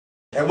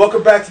And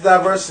welcome back to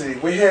Diversity.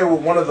 We're here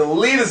with one of the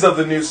leaders of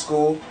the new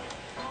school,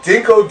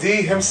 Dinco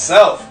D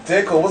himself.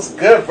 Dinco, what's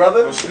good,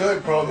 brother? What's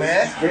good, bro,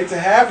 man? It's great to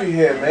have you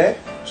here, man.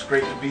 It's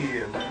great to be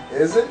here, man.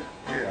 Is it?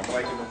 Yeah, I'm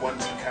liking the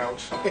onesie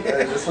couch.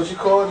 Yeah, that's what you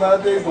call it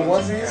nowadays, the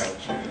onesies?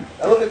 Couch, yeah.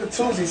 I look like a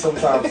twosie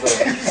sometimes,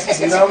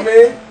 though. You know what I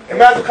mean?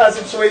 Imagine what kind of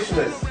situation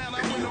is.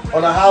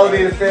 On a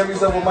holiday, the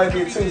family's over, might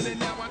be a twosie.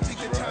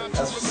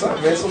 That's what's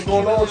up, man. So what's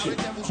going on with you?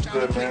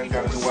 Good, man.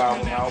 Got a new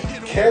album out.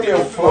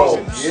 Cameo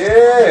Flow.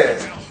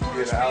 Yeah.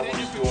 Yeah, the album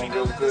is doing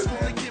real good,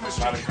 man. A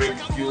lot of great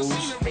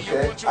reviews.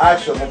 Okay.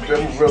 Actually, I'm a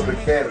real big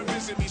fan of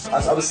it.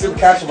 I was still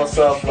catching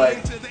myself,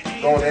 like,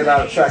 going in and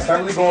out of tracks.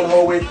 Not really going the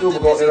whole way through,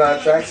 but going in and out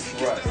of tracks.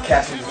 Right.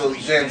 Catching these little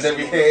gems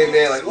every here and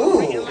there, like,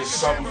 ooh. It's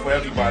something for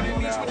everybody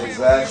on the album.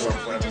 Exactly.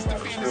 Something for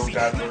everybody. It's real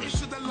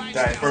diverse.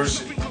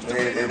 Diversity.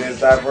 It is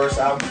diverse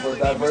album for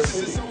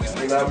diversity.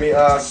 You know what I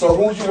mean? So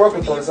who'd you work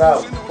with on this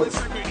album?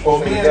 Well,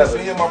 me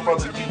and my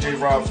brother DJ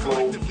Rob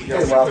Flo, we put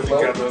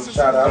together.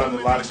 Shout out. Done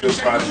a lot of good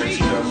projects. He's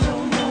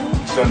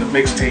done the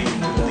mixtape,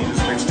 the Leaders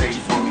mixtape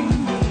for me.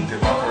 He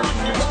did my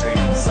personal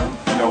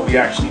mixtape. You know, we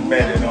actually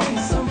met at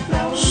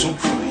Soup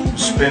for Me. He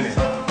was spinning,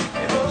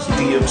 and it was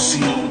DMC,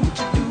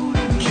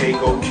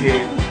 K-Go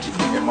Kid,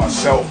 and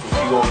myself.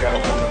 And we all got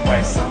up on the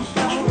mic.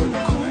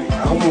 I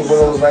hope it was one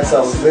of those nights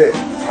I was there.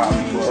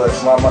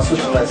 But my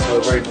switching nights were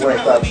very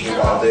blank out to me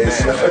nowadays.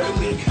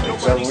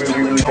 So we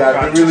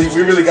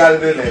really got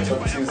it in there for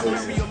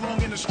Tuesdays.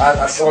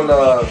 I saw on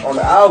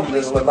the album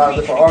there's a lot of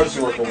different artists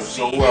you're working with.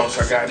 So who else?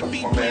 I got my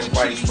man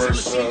Vice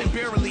Versa,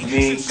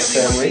 me,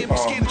 Family,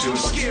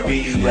 Juice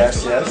B,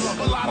 yes,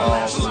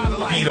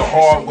 Be the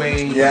Hard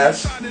Way,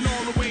 yes,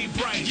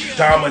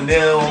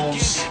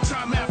 Dominils,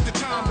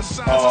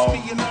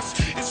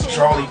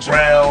 Charlie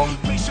Brown,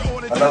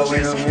 another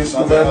leader of the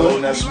musical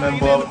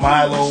member,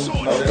 Milo.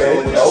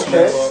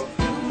 Okay.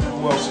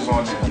 Who else is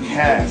on there?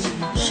 Has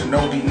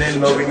Shinobi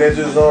Ninja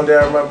is on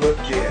there, I remember.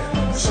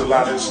 Yeah, it's a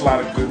lot of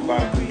good people,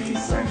 man.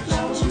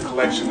 It's a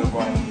collection of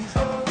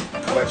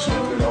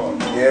good art.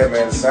 Yeah,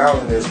 man, the sound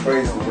in there is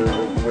crazy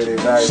the way they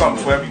value.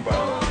 Something for everybody.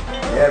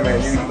 Yeah, man,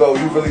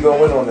 you really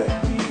go in on that.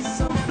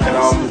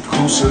 And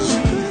producers,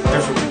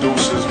 different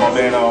producers. My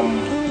man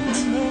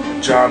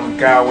John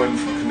McGowan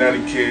from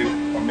Connecticut.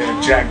 My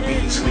man Jack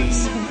Beasley,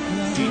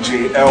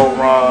 DJ L.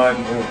 Ron.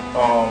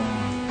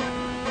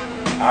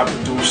 I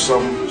produced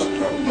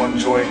one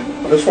joint.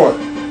 Which one?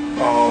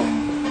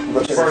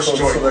 First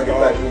joint.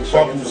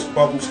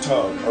 Bubbles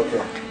Tub.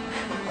 Okay.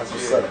 That's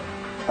what's up.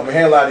 I've been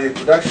hearing a lot of your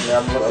production,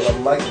 man.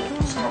 I'm liking it.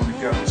 It's coming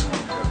together.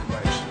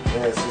 Nice.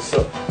 Yeah,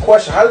 so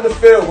question, how did it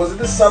feel? Was it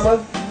this summer?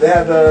 They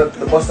had the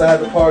Busta had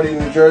the party in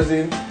New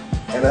Jersey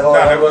and then all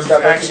everyone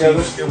got back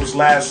together? It was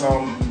last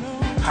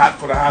Hot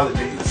for the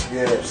Holidays.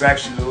 Yeah. It was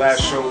actually the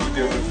last show we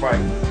did with Fight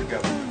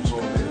together. It was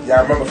all there. Yeah,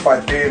 I remember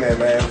Fight being there,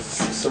 man. It was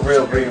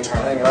surreal being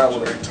hanging out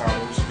with it. It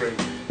was great.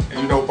 And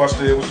you know,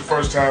 Busta, it was the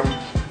first time,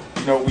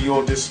 you know, we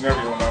all did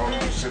scenario now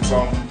since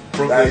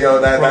Brooklyn.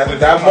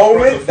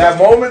 That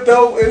moment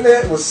though in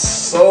there was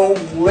so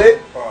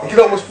lit. You could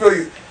almost feel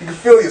you could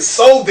feel your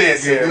soul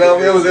dancing. Yeah, you know,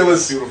 it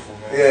was beautiful,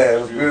 man. Yeah, it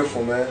was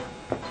beautiful, man.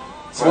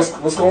 So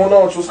what's going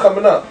on? What's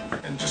coming up?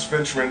 And just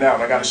venturing out.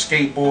 I got a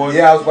skateboard.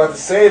 Yeah, I was about to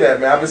say that,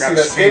 man. I've been seeing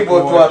that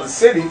skateboard throughout the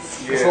city.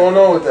 What's going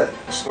on with that?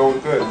 It's going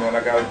good, man.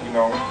 I got,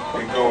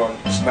 they go.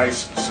 It's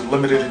nice. It's a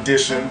limited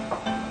edition.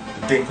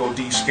 The Dinco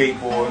D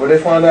skateboard. Where they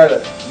find that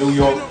at? New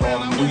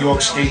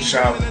York Skate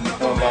Shop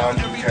online.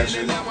 You can catch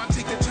it.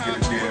 Get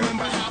it there.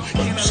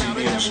 You see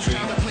me in the street.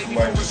 I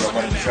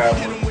might be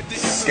traveling.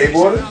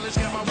 Skateboarding?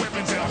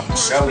 I'm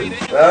selling.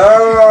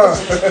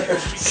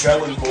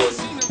 Selling boards.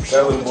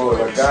 Selling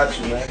board. I got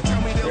you, man.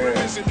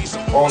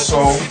 Yeah. Also,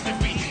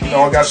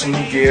 I got some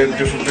new gear,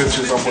 different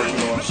ventures I'm working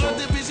on. So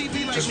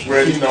just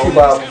ready, Keep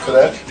out for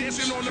that.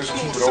 Just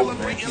keep it open,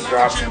 man. Keep the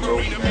options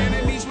open, man.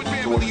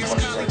 Do it as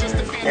much as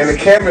I can. And the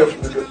camera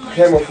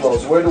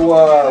flows. Where do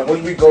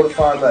we go to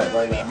find that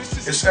right now?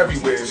 It's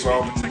everywhere.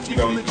 So you can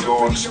go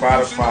on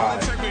Spotify,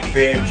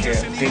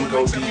 Bandcamp,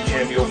 Dinco D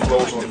Cameo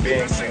Flows on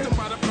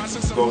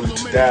Bandcamp. Go to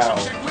Tidal.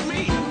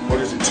 What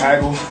is it?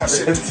 Tidal? I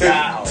said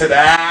Tidal.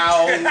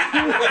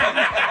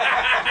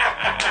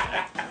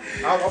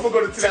 I'm gonna go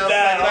to Tidal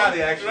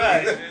Saturday, actually.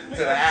 Right.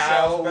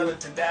 Tidal.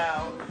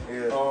 Tidal.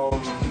 Yeah.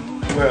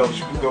 Well,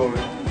 you can go to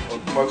a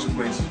bunch of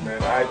places,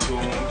 man.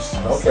 iTunes.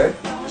 Okay.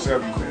 It's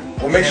everywhere.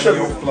 Well, make sure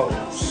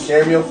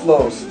Cameo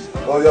Flows.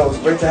 Well, yo, it's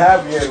great to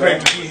have you here, man.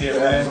 It's great to be here,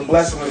 man. It's a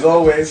blessing as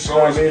always. It's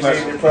always a pleasure.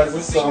 Being in your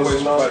presence. It's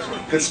always a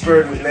pleasure. Good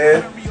spirit was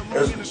there.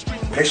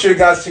 Make sure you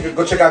guys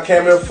go check out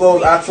Cameo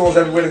Flows, iTunes,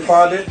 everywhere to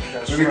find it.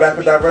 We'll be back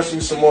with Diversity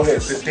with some more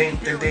hits.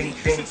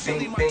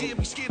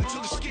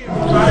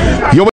 Yo,